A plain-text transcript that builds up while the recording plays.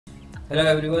Hello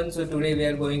everyone, so today we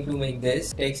are going to make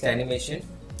this text animation.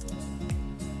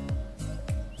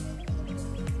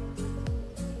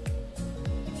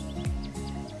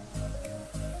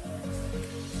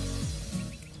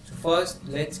 So first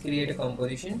let's create a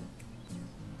composition.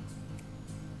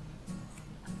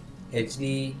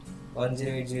 HD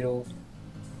 1080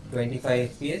 25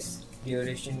 fps,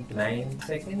 duration 9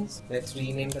 seconds. Let's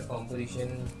rename the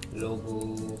composition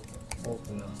logo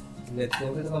opener. Let's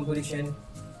go to the composition,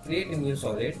 create a new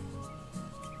solid.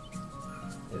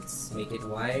 Let's make it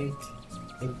white.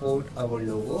 Import our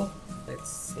logo.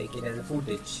 Let's take it as a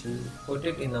footage. Put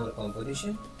it in our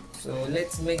composition. So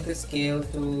let's make the scale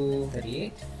to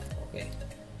 38. Okay,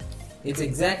 it's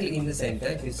exactly in the center.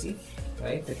 If you see,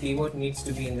 right, the keyboard needs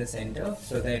to be in the center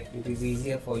so that it is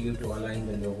easier for you to align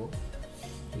the logo.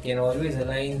 You can always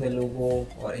align the logo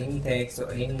or any text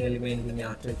or any element in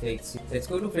After Effects. Let's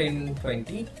go to frame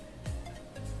 20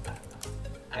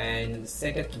 and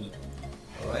set a key.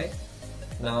 Alright,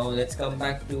 now let's come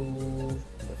back to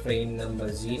the frame number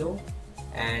 0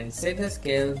 and set the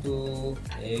scale to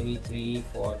maybe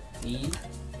 340.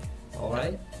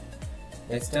 Alright,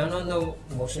 let's turn on the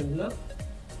motion blur.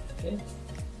 Okay,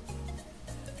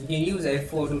 you can use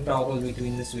F4 to toggle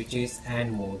between the switches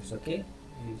and modes. Okay,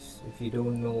 if you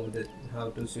don't know how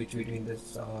to switch between the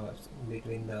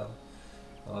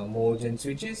modes and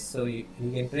switches, so you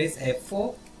can press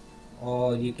F4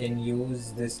 or you can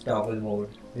use this toggle mode,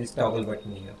 this toggle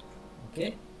button here.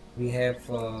 Okay, we have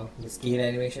the scale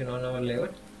animation on our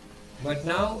layer, but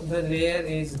now the layer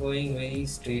is going very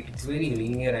straight. It's very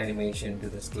linear animation to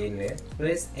the scale layer.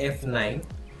 Press F9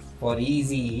 for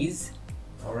easy ease.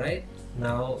 Alright,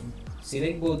 now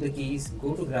select both the keys,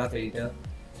 go to graph editor.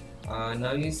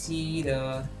 Now you see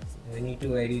we need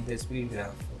to edit the speed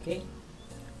graph. Okay,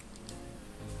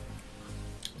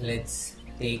 let's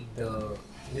make the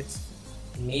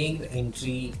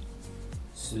entry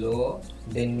slower,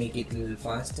 then make it a little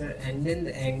faster, and then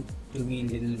the end to be a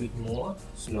little bit more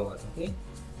slower. Okay,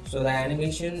 so the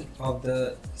animation of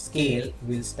the scale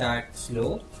will start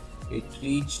slow, it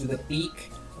reach to the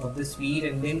peak of the speed,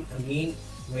 and then again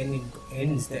when it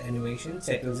ends, the animation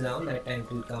settles down. That time it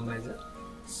will come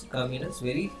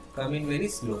in very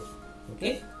slow.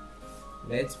 Okay,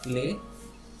 let's play.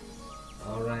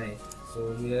 Alright,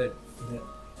 so here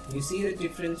you see the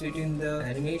difference between the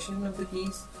animation of the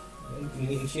keys.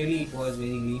 Initially it was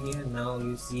very linear, now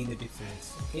you see the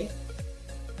difference. Okay,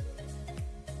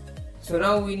 so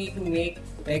now we need to make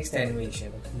text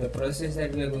animation. The process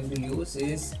that we are going to use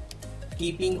is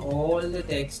keeping all the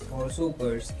text or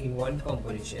supers in one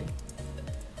composition.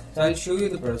 So I'll show you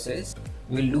the process.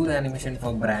 We'll do the animation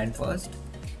for brand first.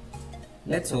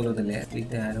 Let's solo the layer,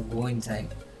 click the arrow, go inside,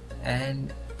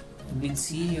 and we'll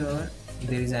see here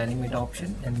there is an animate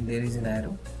option and there is an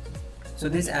arrow. So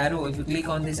this arrow, if you click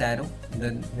on this arrow,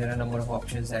 then there are a number of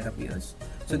options that appears.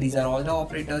 So these are all the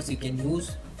operators you can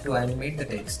use to animate the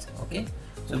text. Okay,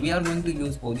 so we are going to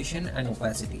use position and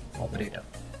opacity operator.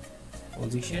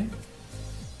 Position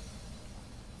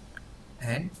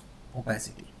and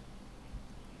opacity.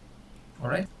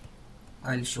 Alright,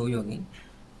 I'll show you again.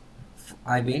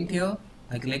 I went here,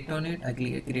 I clicked on it, I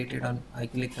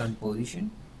clicked on position.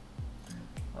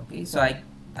 Okay, so I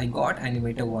got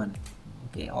animator 1.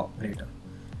 Okay, operator.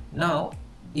 Now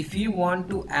if you want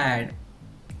to add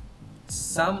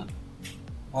some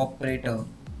operator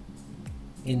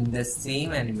in the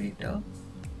same animator,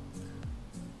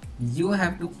 you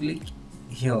have to click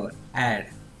here, add.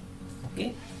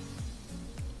 Okay,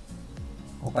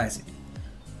 opacity.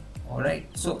 Alright,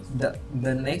 so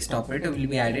the next operator will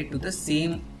be added to the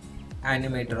same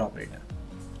animator operator.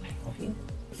 Okay,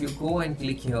 if you go and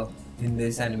click here in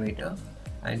this animator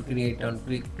and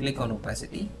click on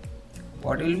opacity,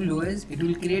 what it will do is it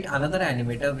will create another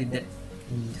animator with that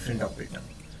different operator.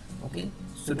 Okay,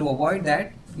 so to avoid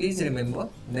that, please remember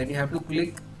that you have to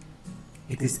click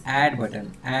this add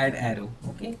button, add arrow.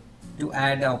 Okay, to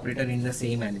add the operator in the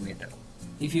same animator.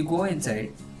 If you go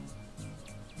inside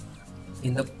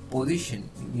in the position,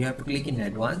 you have to click in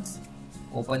advanced,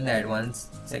 open the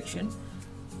advanced section,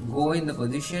 go in the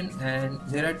position, and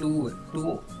there are two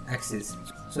axes.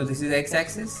 So this is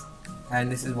x-axis and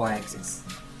this is y-axis.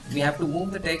 We have to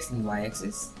move the text in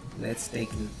y-axis. Let's take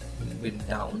it a little bit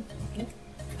down. Okay,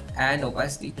 and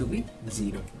opacity to be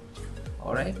 0.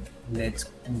 Alright, let's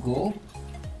go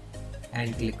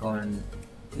and click on,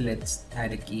 let's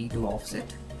add a key to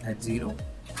offset at 0.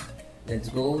 Let's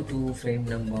go to frame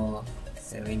number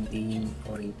 17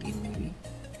 or 18 maybe,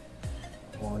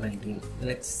 or 19.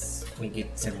 Let's make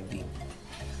it 17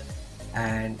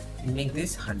 and make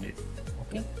this 100.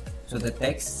 Okay, so the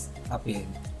text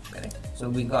appearing, correct? So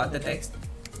we got the text.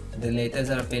 the letters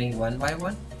are appearing one by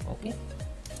one. Okay,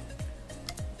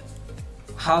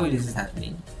 how it is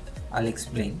happening, I'll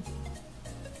explain.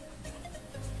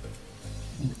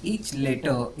 Each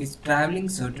letter is traveling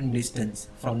certain distance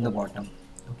from the bottom.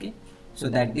 Okay, so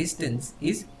that distance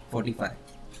is 45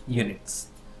 units.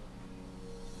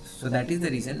 So that is the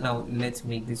reason. Now let's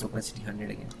make this opacity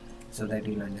 100 again, so that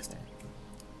you'll understand.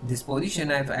 This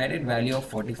position I've added value of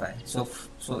 45. So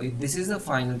if this is the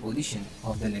final position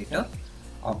of the letter,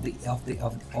 of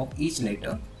each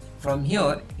letter, from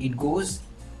here it goes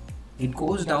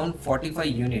down 45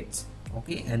 units.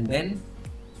 Okay, and then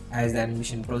as the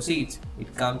animation proceeds,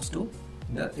 it comes to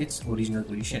its original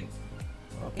position.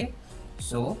 Okay,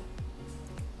 so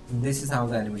this is how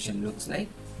the animation looks like,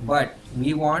 but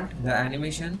we want the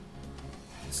animation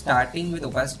starting with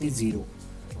opacity 0.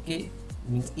 Okay,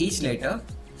 means each letter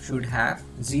should have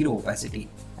 0 opacity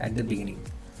at the beginning.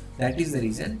 That is the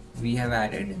reason we have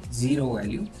added 0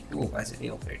 value to opacity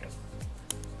operator.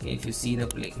 Okay, if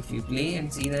you play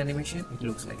and see the animation, it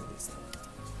looks like this.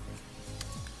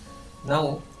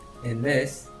 Now in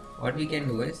this, what we can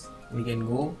do is we can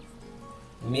go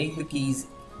make the keys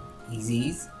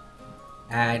easy,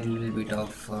 add a little bit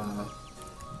of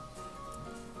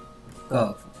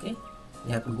curve. Okay,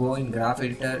 you have to go in graph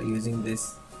editor using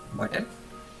this button.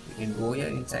 You can go here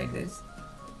inside this.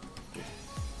 Okay,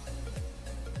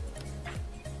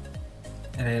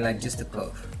 and I'll adjust the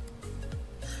curve.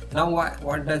 Now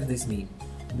what does this mean?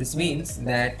 This means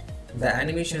that the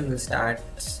animation will start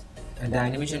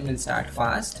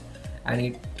fast and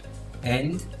it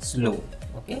ends slow.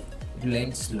 Okay, it will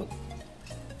end slow.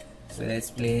 So let's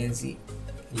play and see.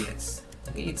 Yes,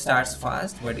 okay, it starts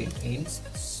fast but it ends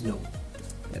slow.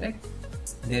 Correct.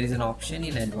 There is an option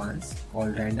in advanced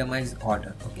called randomize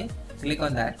order. Okay, click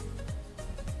on that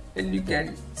and you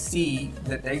can see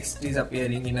the text is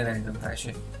appearing in a random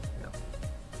fashion.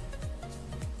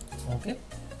 Okay,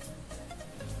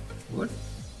 good.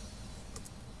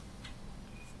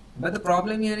 But the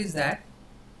problem here is that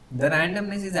the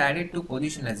randomness is added to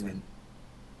position as well.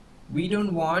 We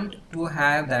don't want to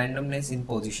have the randomness in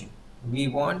position. We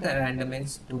want the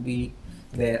randomness to be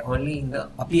there only in the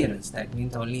appearance, that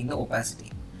means only in the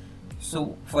opacity.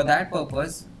 So for that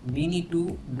purpose we need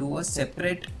to do a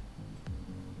separate,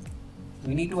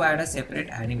 we need to add a separate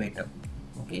animator,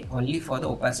 okay, only for the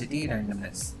opacity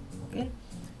randomness. Okay,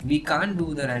 we can't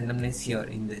do the randomness here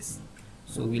in this,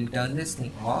 so we'll turn this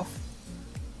thing off.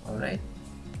 Alright,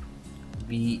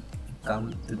 we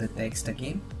come to the text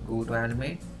again, go to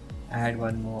animate, add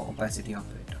one more opacity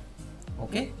operator.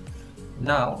 Okay,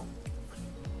 now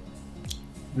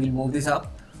we'll move this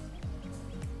up,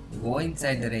 go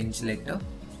inside the range selector,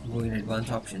 go in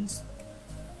advanced options.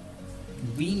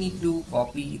 We need to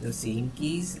copy the same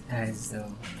keys as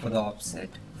for the offset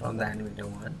from the animator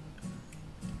 1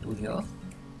 to here.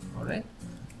 Alright,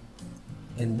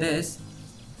 in this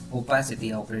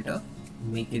opacity operator,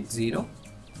 make it 0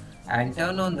 and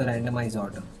turn on the randomize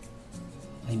order,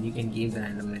 and you can give the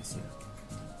randomness here.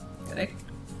 Correct.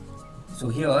 So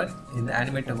here in the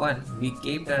animator 1 we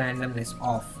kept the randomness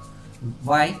off.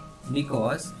 Why?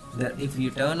 Because if you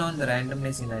turn on the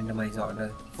randomness in randomize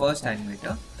order first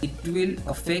animator, it will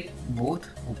affect both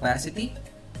opacity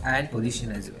and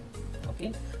position as well.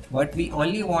 Okay, but we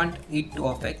only want it to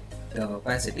affect the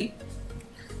opacity.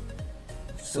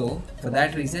 So for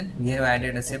that reason we have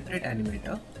added a separate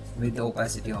animator with the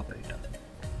opacity operator,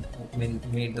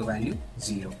 made the value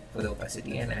 0 for the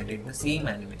opacity and added the same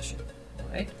animation.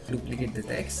 Alright, duplicate the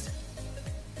text.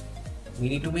 We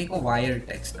need to make a wired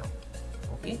text now.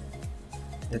 Okay,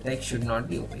 the text should not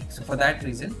be opaque. So for that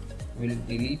reason we'll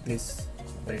delete this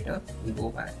operator. We go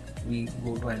back, we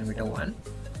go to animator 1.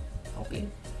 Okay,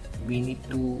 we need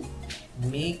to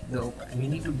delete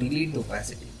the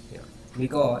opacity here,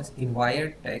 because in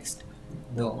wired text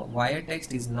the wired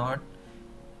text is not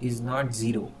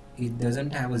 0. It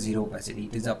doesn't have a 0 opacity.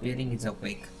 It is appearing, it's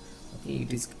opaque. Okay,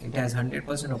 it has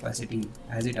 100% opacity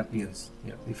as it appears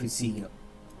here, if you see here.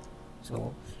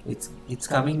 So it's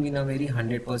coming in a very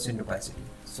 100% opacity.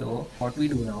 So what we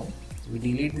do now, we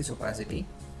delete this opacity.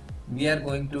 We are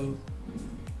going to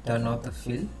turn off the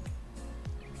fill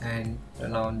and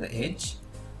turn on the edge.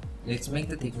 Let's make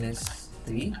the thickness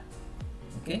 3.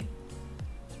 Okay,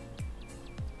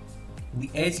 the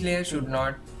edge layer should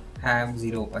not have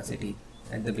 0 opacity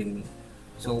at the beginning.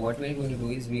 So what we're going to do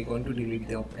is we're going to delete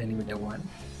the animator 1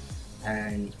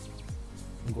 and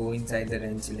go inside the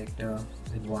range selector,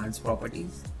 advanced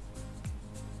properties,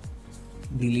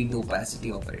 delete the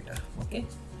opacity operator. Okay,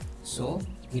 so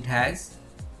it has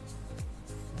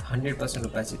 100%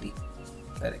 opacity.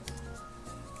 Correct.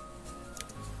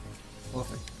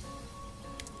 Perfect.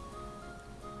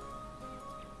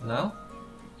 Now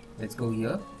let's go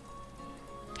here,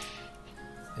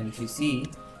 and if you see,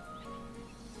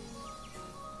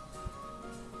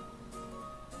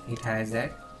 it has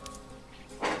that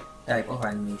type of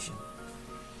animation.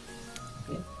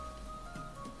 Okay,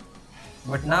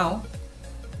 but now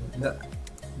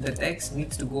the text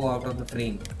needs to go out of the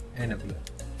frame and appear.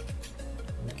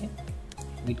 Okay,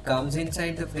 it comes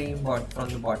inside the frame from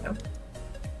the bottom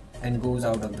and goes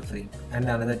out of the frame, and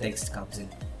another text comes in.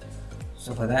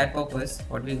 So for that purpose,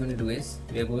 what we're going to do is,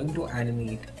 we are going to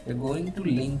animate, we're going to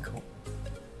link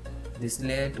this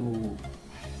layer to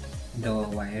the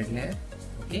wired layer.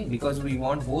 Okay, because we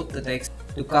want both the text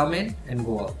to come in and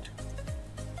go out.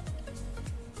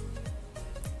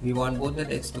 We want both the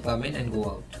text to come in and go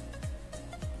out.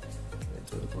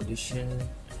 Let's go to position.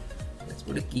 Let's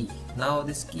put a key. Now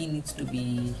this key needs to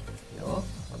be here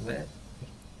somewhere.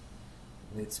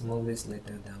 Let's move this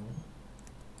letter down.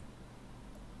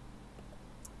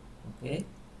 Okay.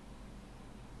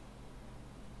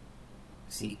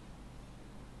 See.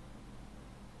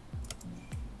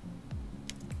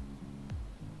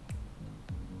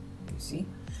 You see?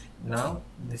 Now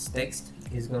this text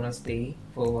is gonna stay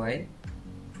for a while.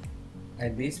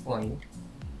 At this point,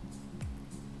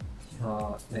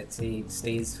 let's say it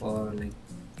stays for like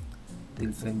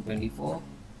till frame 24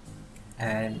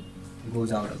 and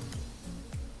goes out of it.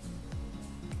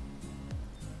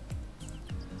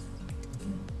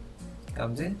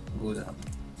 Comes in, goes out.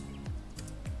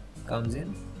 Comes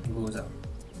in, goes out.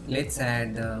 Let's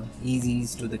add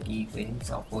eases to the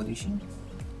keyframes of position.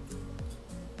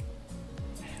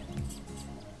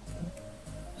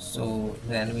 So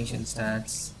the animation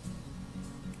starts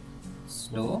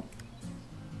slow,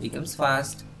 becomes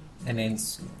fast, and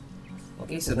ends slow.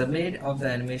 Okay, so the mid of the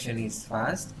animation is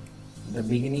fast, the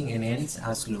beginning and ends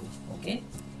are slow. Okay,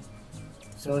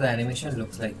 so the animation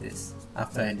looks like this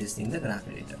after adjusting the graph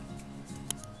editor.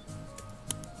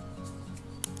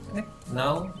 Okay.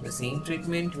 Now the same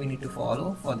treatment we need to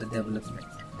follow for the development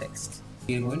text.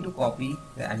 We are going to copy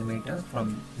the animator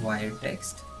from wired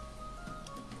text,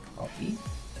 copy,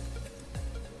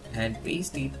 and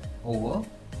paste it over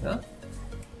the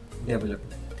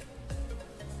development.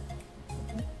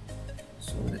 Okay.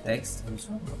 So the text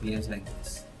also appears like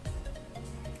this.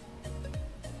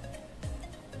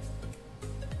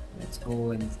 Let's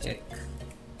go and check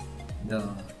the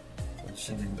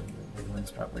position and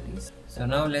advanced properties. So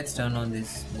now let's turn on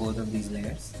both of these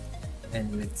layers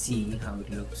and let's see how it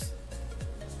looks.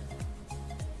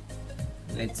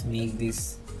 Let's make the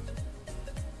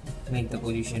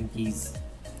position keys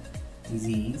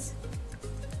ease,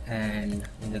 and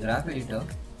in the graph editor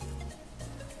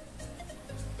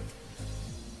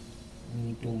we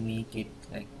need to make it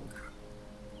like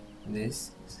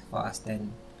this, fast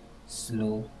and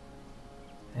slow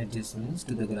adjustments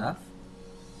to the graph.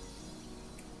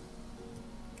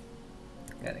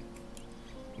 Correct.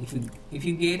 If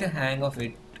you get a hang of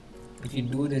it, if you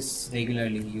do this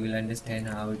regularly, you will understand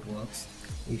how it works.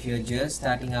 If you're just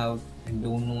starting out and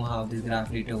don't know how this graph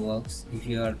editor works, if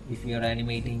you're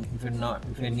animating, if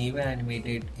you're never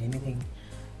animated anything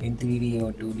in 3D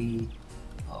or 2D,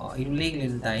 it will take a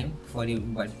little time for you,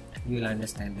 but you will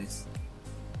understand this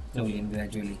slowly and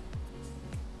gradually.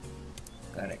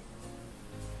 Correct.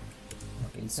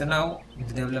 Okay, so now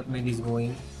the development is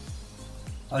going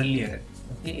earlier.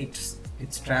 Okay,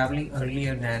 it's traveling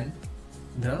earlier than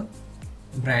the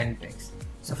brand text.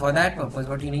 So for that purpose,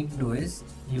 what you need to do is,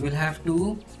 you will have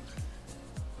to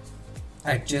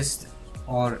adjust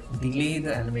or delay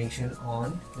the animation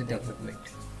on the development.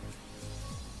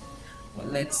 Well,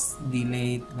 let's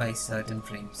delay it by certain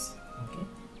frames. Okay,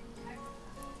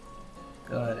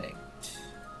 correct.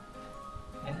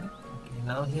 And okay,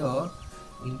 now here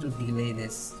we need to delay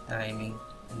this timing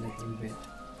a little bit.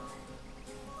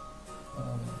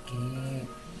 Okay,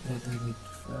 a little bit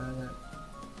further.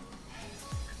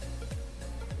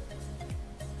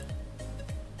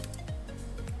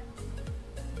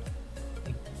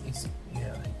 It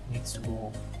needs to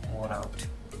go more out.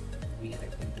 We are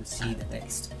able to see the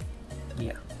text.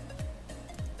 Yeah,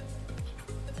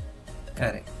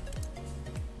 correct.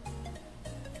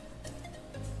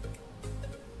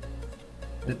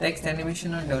 The text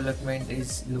animation or development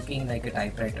is looking like a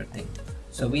typewriter thing,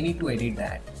 so we need to edit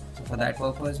that. So for that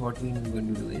purpose, what we are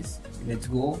going to do is, let's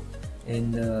go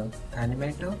in the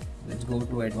animator, let's go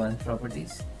to advanced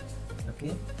properties.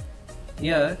 Okay,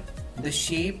 here the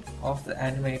shape of the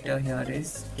animator here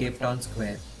is kept on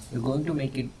square. We're going to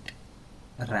make it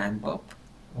ramp up.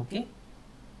 Okay,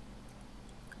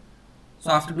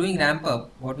 so after doing ramp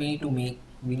up, what we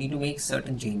need to make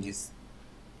certain changes.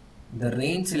 The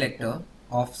range selector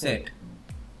offset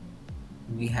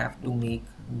we have to make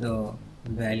the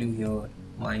value here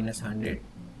 -100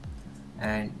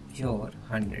 and here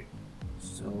 100.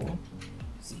 So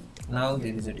see, now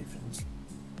there is a difference.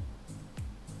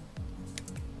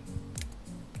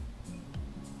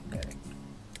 Correct.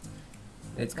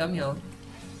 Let's come here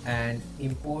and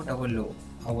import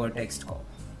our text comp.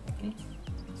 Okay,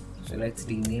 so let's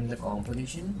rename the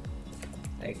composition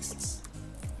texts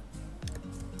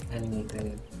and make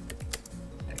the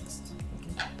text.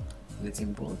 Okay, let's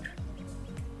import.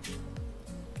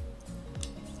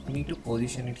 We need to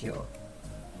position it here.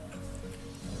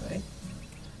 Alright,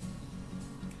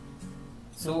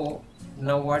 so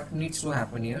now what needs to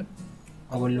happen here,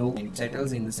 our logo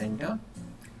settles in the center,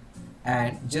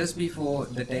 and just before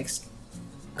the text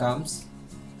comes,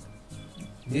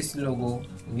 this logo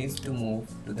needs to move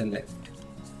to the left.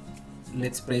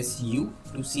 Let's press U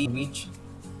to see which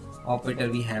operator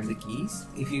we have the keys.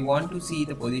 If you want to see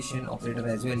the position operator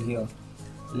as well here,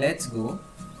 let's go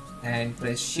and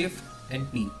press Shift and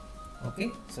P.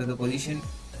 Okay, so the position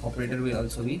operator will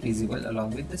also be visible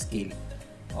along with the scale.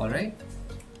 Alright,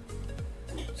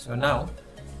 so now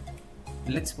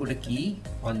let's put a key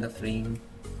on the frame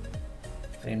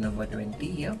number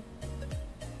 20 here.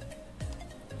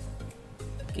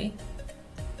 Okay,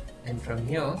 and from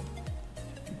here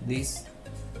this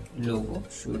logo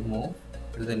should move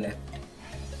to the left.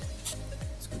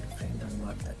 Let's go to frame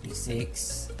number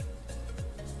 36.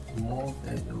 Move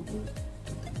the logo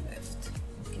to the left.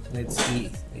 Okay, let's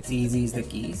see. It's easy as the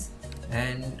keys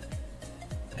and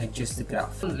adjust the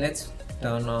graph. Let's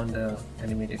turn on the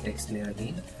animated text layer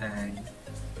again and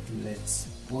let's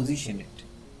position it.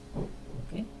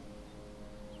 Okay.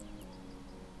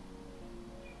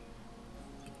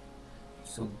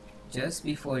 So just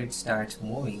before it starts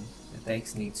moving, the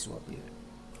text needs to appear.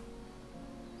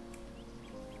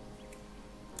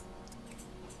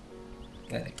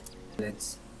 Correct.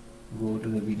 Let's go to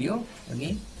the video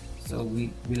again. So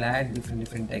we will add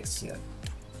different texts here: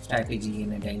 strategy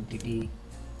and identity,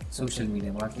 social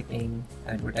media marketing,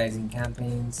 advertising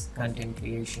campaigns, content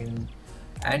creation,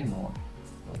 and more.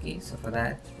 Okay, so for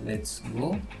that, let's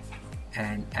go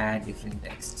and add different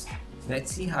texts.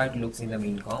 Let's see how it looks in the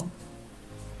main comp.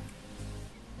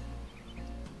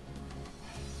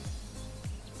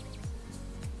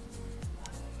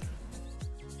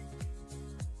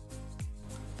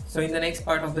 So in the next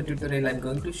part of the tutorial, I'm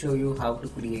going to show you how to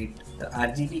create the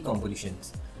RGB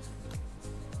compositions.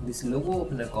 This logo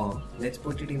opener comp, let's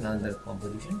put it in another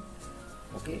composition.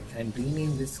 Okay, and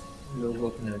rename this logo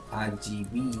opener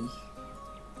RGB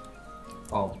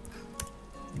comp.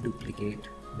 Duplicate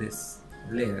this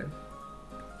layer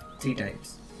 3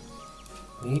 times.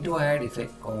 We need to add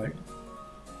effect called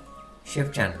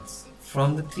shift channels.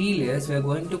 From the 3 layers, we are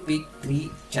going to pick 3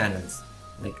 channels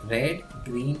like red,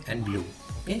 green, and blue.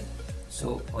 Okay,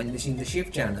 so in the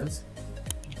shift channels,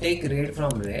 take red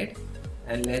from red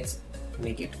and let's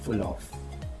make it full off.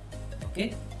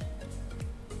 Okay,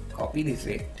 copy the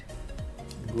effect,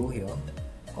 go here,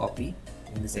 copy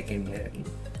in the second layer again.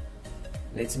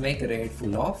 Let's make red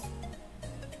full off,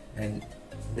 and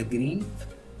the green,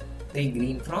 take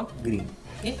green from green.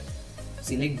 Okay,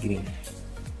 select green,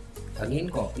 again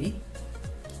copy,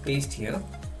 paste here.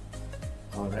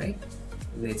 Alright,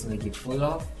 let's make it full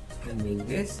off and make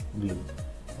this blue.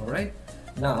 Alright,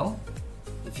 now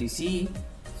if you see,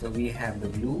 so we have the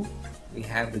blue, we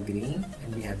have the green,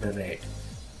 and we have the red.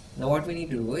 Now what we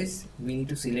need to do is we need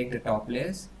to select the top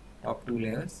 2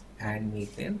 layers and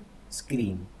make them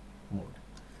screen mode.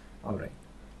 Alright,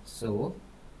 so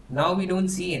now we don't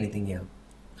see anything here.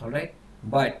 Alright,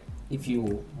 but if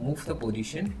you move the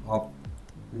position of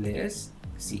layers,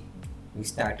 see, we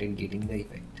started getting the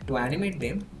effect. To animate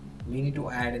them, we need to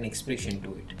add an expression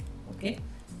to it. Okay,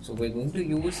 so we're going to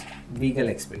use wiggle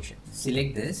expression.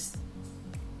 Select this,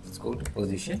 let's go to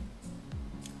position,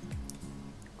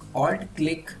 alt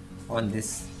click on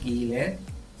this key layer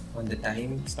on the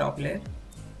time stop layer,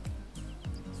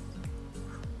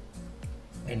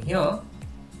 and here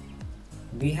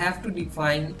we have to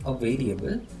define a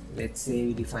variable. Let's say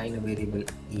we define a variable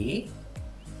a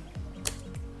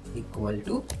equal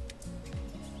to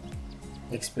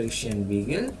expression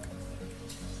wiggle.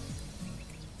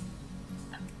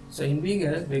 So in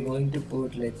wiggle, we're going to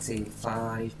put, let's say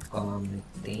 5,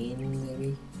 10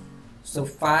 maybe. So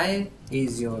 5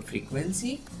 is your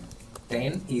frequency,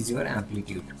 10 is your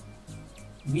amplitude.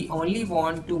 We only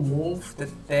want to move the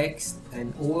text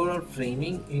and overall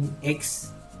framing in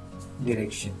X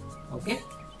direction. Okay,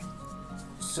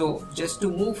 so just to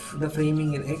move the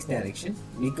framing in X direction,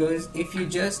 because if you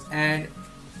just add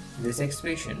this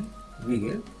expression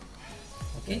wiggle,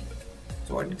 okay,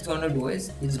 so what it's gonna do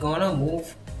is it's gonna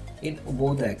move in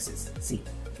both the axes. See,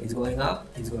 it's going up,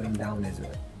 it's going down as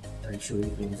well. I'll show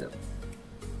you close up.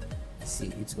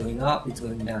 See, it's going up, it's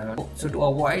going down. So to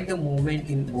avoid the movement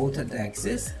in both of the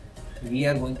axes, we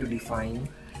are going to define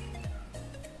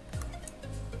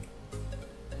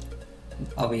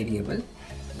a variable,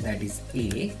 that is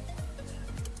a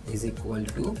is equal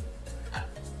to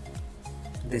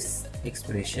this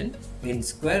expression. In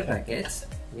square brackets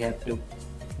we have to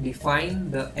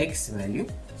define the x value,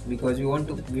 because we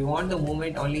want the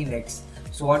movement only in x.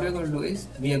 So what we are going to do is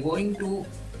we are going to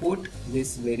put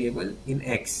this variable in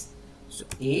x. So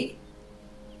a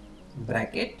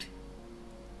bracket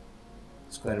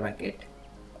square bracket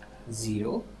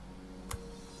 0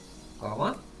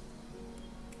 comma,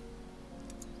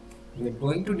 we are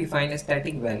going to define a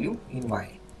static value in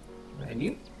y,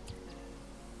 value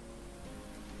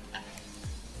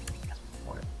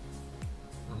 1.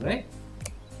 Alright,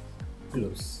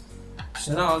 close.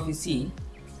 So now if you see,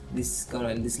 this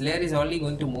layer is only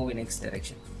going to move in x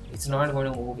direction, it's not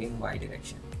going to move in y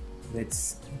direction.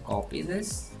 Let's copy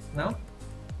this now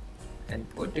and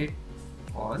put it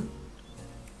on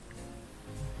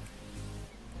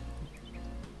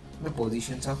the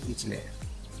positions of each layer.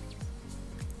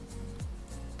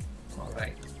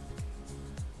 Alright,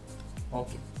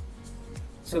 okay,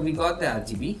 so we got the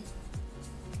RGB,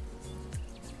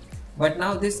 but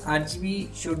now this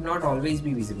RGB should not always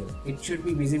be visible, it should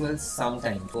be visible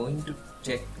sometime. Going to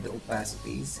check the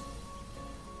opacities,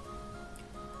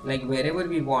 like wherever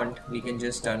we want we can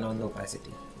just turn on the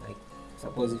opacity. Like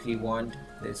suppose if we want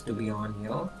this to be on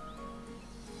here,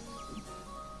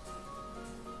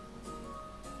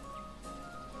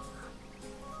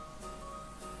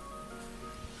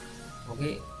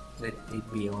 okay, let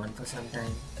it be on for some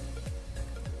time.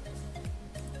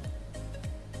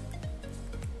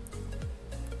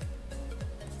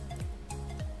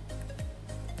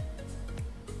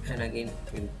 And again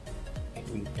it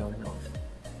will turn off.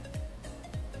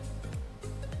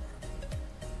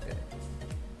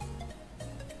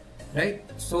 Right,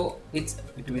 so it's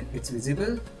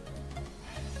visible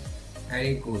and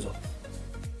it goes off.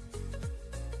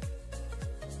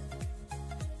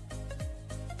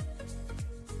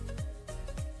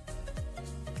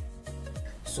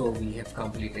 So we have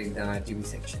completed the RGB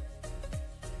section.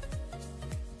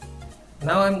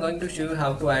 Now I'm going to show you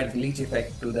how to add glitch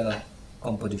effect to the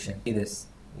composition. See this,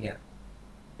 yeah.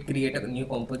 Create a new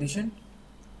composition.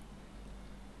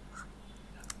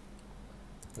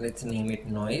 Let's name it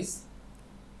noise.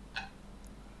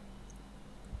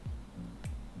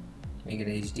 Make it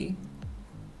HD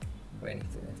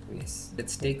 25 FPS.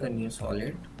 Let's take a new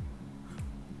solid.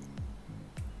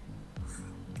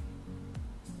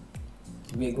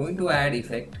 We are going to add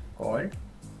effect called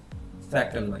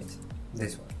fractal noise,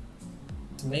 this one.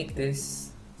 Let's make this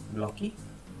blocky.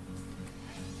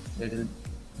 That will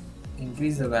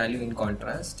increase the value in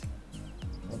contrast,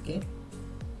 okay,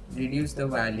 reduce the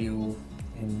value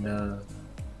in the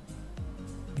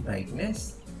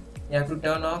brightness. You have to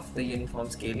turn off the uniform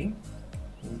scaling,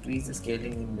 increase the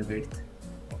scaling in the width,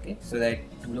 okay, so that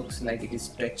it looks like it is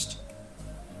stretched.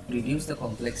 Reduce the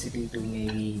complexity to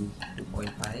maybe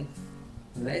 2.5.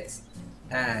 Let's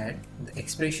add the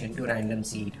expression to random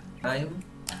seed, time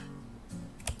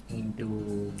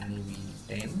into maybe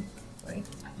 10, right?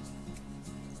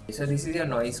 So this is your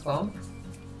noise comp.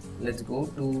 Let's go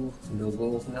to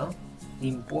logo now,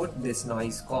 import this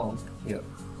noise comp here.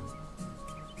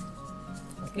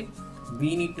 Okay,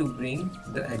 we need to bring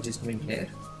the adjustment layer.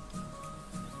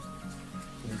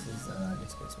 This is a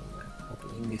displacement map.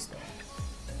 Okay, in this dot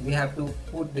we have to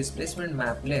put displacement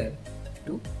map layer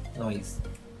to noise.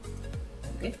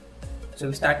 Okay, so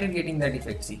we started getting that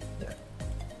effect. See, yeah,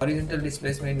 horizontal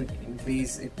displacement, we can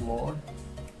increase it more,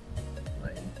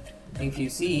 right? If you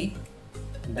see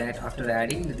that after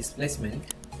adding the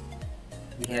displacement,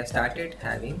 we have started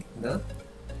having the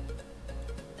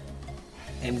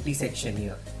empty section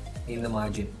here in the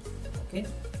margin, okay,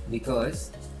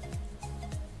 because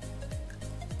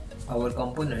our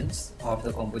components of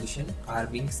the composition are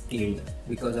being scaled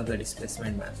because of the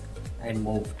displacement map and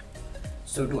moved.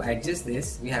 So to adjust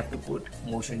this, we have to put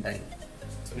motion tile.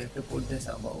 So we have to put this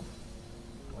above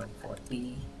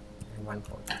 140 and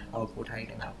 140, output height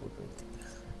and output width.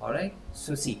 Alright,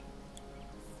 so see,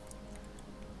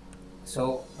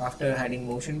 so after adding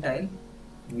motion tile,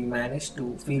 we managed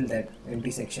to fill that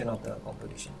empty section of the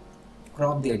composition,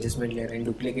 crop the adjustment layer and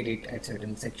duplicate it at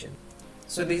certain section.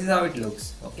 So this is how it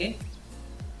looks, okay.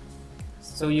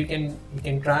 So you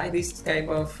can try this type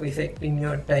of effect in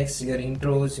your text, your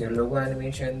intros, your logo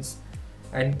animations,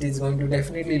 and it is going to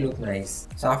definitely look nice.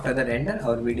 So after the render,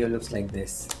 our video looks like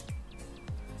this.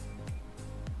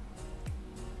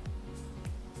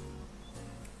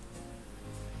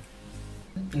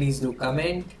 please do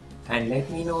comment and let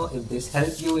me know if this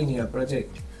helped you in your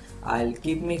project. I'll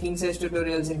keep making such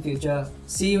tutorials in future.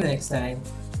 See you next time.